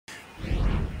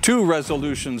Two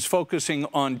resolutions focusing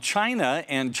on China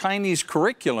and Chinese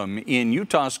curriculum in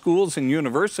Utah schools and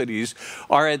universities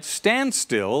are at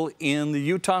standstill in the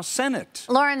Utah Senate.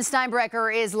 Lauren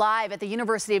Steinbrecher is live at the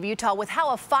University of Utah with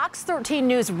how a Fox 13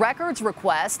 News records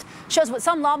request shows what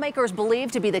some lawmakers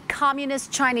believe to be the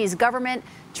communist Chinese government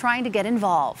trying to get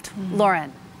involved.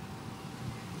 Lauren.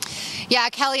 Yeah,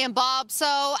 Kelly and Bob.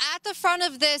 So at the front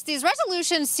of this, these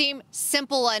resolutions seem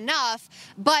simple enough,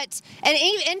 and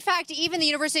in fact, even the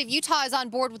University of Utah is on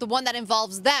board with the one that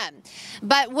involves them.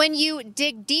 But when you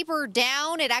dig deeper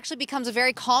down, it actually becomes a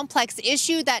very complex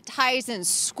issue that ties in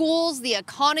schools, the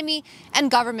economy,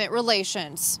 and government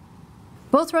relations.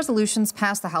 Both resolutions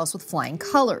passed the House with flying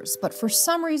colors, but for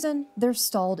some reason, they're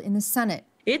stalled in the Senate.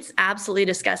 It's absolutely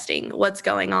disgusting what's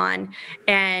going on,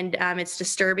 and it's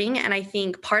disturbing. And I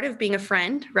think part of being a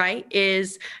friend, right,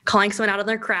 is calling someone out on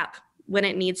their crap when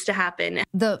it needs to happen.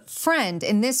 The friend,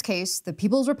 in this case, the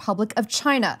People's Republic of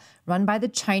China, run by the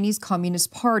Chinese Communist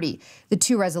Party. The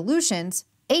two resolutions,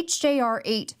 HJR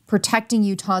 8, protecting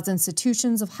Utah's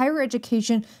institutions of higher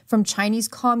education from Chinese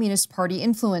Communist Party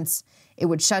influence. It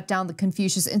would shut down the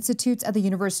Confucius Institutes at the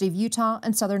University of Utah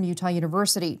and Southern Utah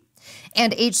University.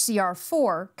 And HCR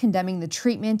 4, condemning the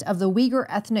treatment of the Uyghur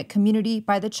ethnic community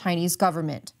by the Chinese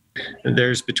government.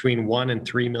 There's between 1 and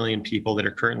 3 million people that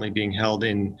are currently being held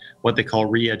in what they call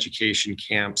re-education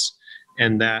camps,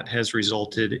 and that has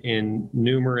resulted in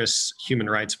numerous human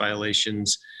rights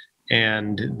violations.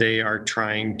 And they are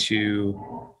trying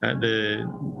to,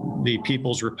 the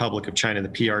People's Republic of China, the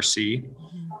PRC,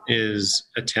 is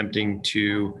attempting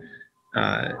to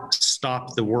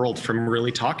stop the world from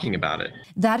really talking about it.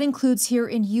 That includes here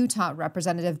in Utah.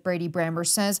 Representative Brady Brammer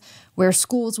says where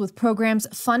schools with programs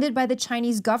funded by the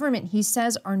Chinese government, he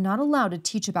says, are not allowed to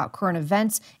teach about current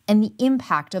events and the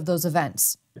impact of those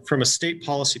events. From a state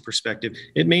policy perspective,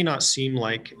 it may not seem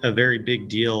like a very big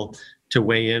deal to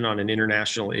weigh in on an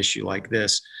international issue like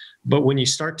this. But when you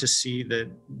start to see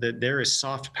that there is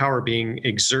soft power being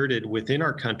exerted within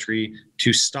our country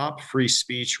to stop free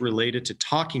speech related to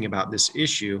talking about this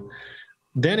issue,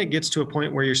 then it gets to a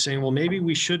point where you're saying, well, maybe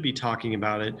we should be talking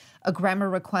about it. A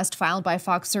grammar request filed by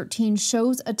Fox 13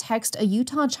 shows a text a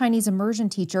Utah Chinese immersion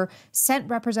teacher sent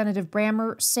Representative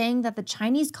Brammer saying that the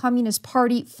Chinese Communist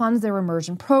Party funds their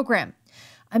immersion program.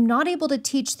 I'm not able to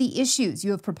teach the issues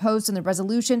you have proposed in the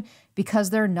resolution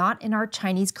because they're not in our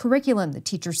Chinese curriculum, the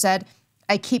teacher said.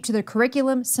 I keep to the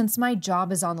curriculum since my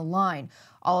job is on the line.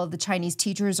 All of the Chinese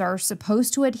teachers are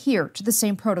supposed to adhere to the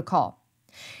same protocol.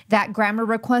 That grammar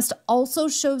request also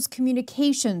shows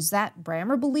communications that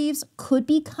Brammer believes could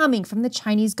be coming from the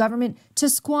Chinese government to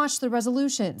squash the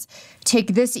resolutions.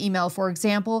 Take this email, for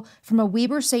example, from a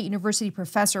Weber State University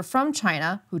professor from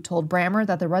China who told Brammer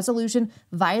that the resolution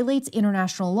violates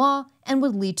international law and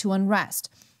would lead to unrest.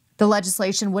 The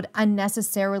legislation would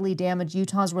unnecessarily damage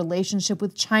Utah's relationship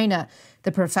with China.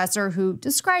 The professor, who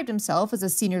described himself as a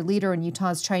senior leader in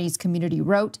Utah's Chinese community,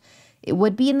 wrote, "It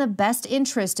would be in the best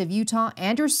interest of Utah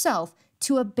and yourself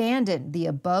to abandon the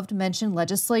above-mentioned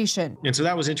legislation." And so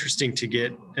that was interesting to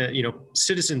get,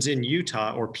 citizens in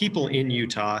Utah or people in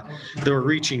Utah that were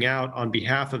reaching out on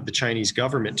behalf of the Chinese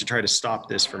government to try to stop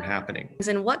this from happening.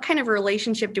 And what kind of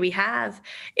relationship do we have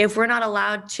if we're not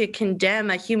allowed to condemn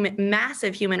a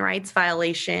massive human rights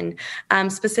violation,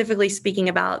 specifically speaking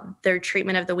about their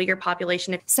treatment of the Uyghur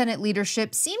population? Senate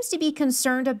leadership seems to be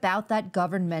concerned about that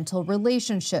governmental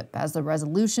relationship as the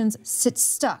resolutions sit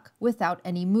stuck without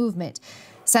any movement.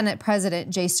 Senate President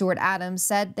J. Stewart Adams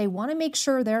said they want to make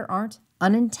sure there aren't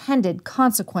unintended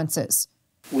consequences.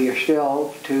 We are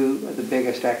still two of the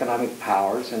biggest economic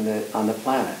powers on the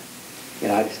planet,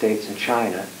 United States and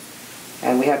China,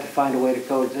 and we have to find a way to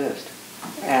coexist.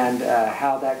 And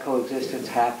how that coexistence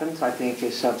happens, I think,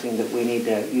 is something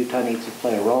that Utah needs to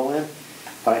play a role in,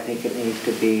 but I think it needs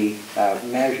to be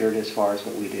measured as far as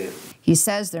what we do. He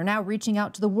says they're now reaching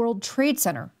out to the World Trade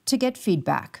Center to get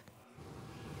feedback.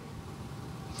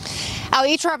 Now,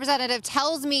 each representative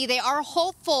tells me they are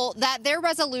hopeful that their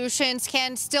resolutions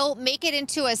can still make it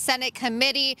into a Senate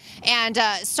committee and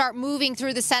start moving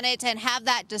through the Senate and have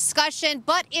that discussion.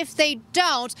 But if they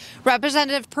don't,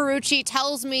 Representative Perucci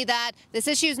tells me that this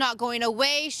issue is not going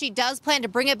away. She does plan to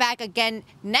bring it back again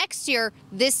next year,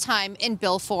 this time in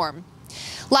bill form.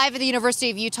 Live at the University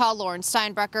of Utah, Lauren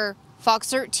Steinbrecher, Fox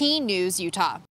 13 News, Utah.